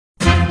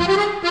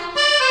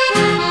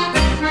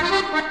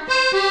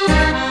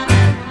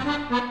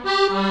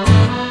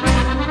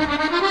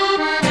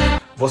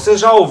Você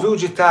já ouviu o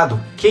ditado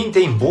 "Quem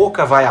tem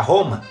boca vai a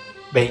Roma"?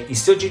 Bem, e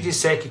se eu te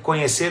disser que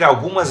conhecer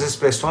algumas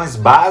expressões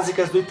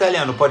básicas do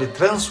italiano pode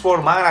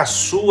transformar a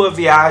sua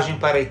viagem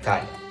para a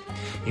Itália?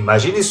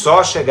 Imagine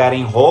só chegar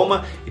em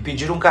Roma e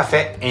pedir um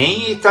café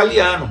em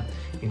italiano,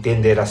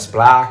 entender as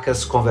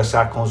placas,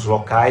 conversar com os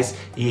locais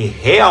e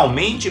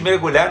realmente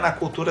mergulhar na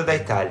cultura da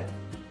Itália.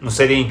 Não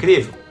seria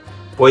incrível?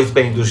 Pois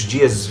bem, dos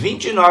dias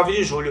 29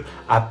 de julho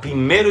a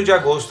 1º de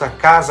agosto, a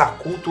Casa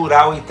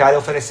Cultural Itália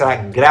oferecerá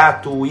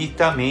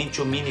gratuitamente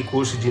o mini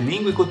curso de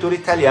Língua e Cultura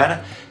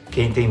Italiana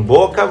Quem Tem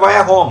Boca Vai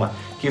a Roma,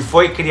 que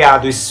foi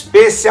criado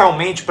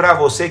especialmente para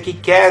você que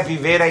quer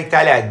viver a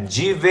Itália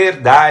de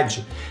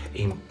verdade.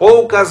 Em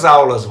poucas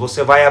aulas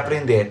você vai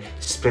aprender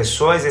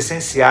expressões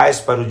essenciais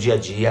para o dia a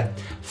dia,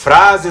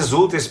 frases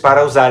úteis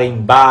para usar em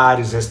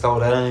bares,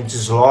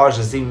 restaurantes,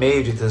 lojas e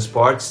meio de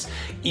transportes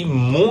e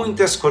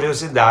muitas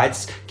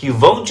curiosidades que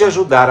vão te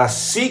ajudar a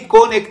se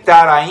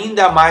conectar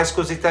ainda mais com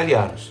os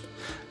italianos.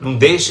 Não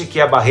deixe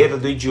que a barreira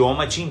do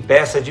idioma te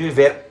impeça de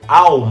viver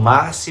ao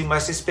máximo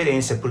essa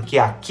experiência, porque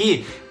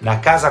aqui na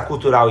Casa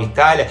Cultural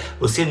Itália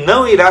você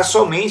não irá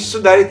somente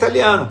estudar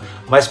italiano,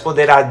 mas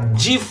poderá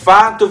de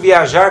fato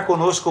viajar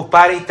conosco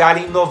para a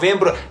Itália em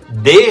novembro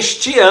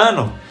deste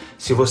ano.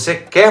 Se você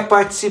quer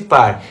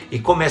participar e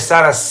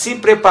começar a se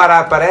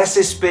preparar para essa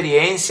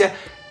experiência,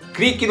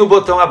 clique no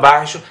botão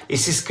abaixo e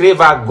se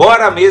inscreva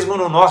agora mesmo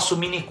no nosso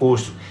mini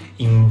curso.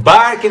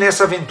 Embarque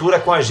nessa aventura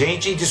com a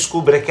gente e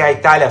descubra que a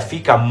Itália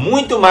fica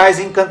muito mais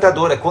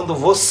encantadora quando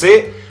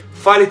você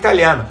fala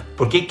italiano,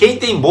 porque quem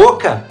tem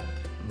boca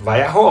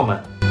vai a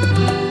Roma.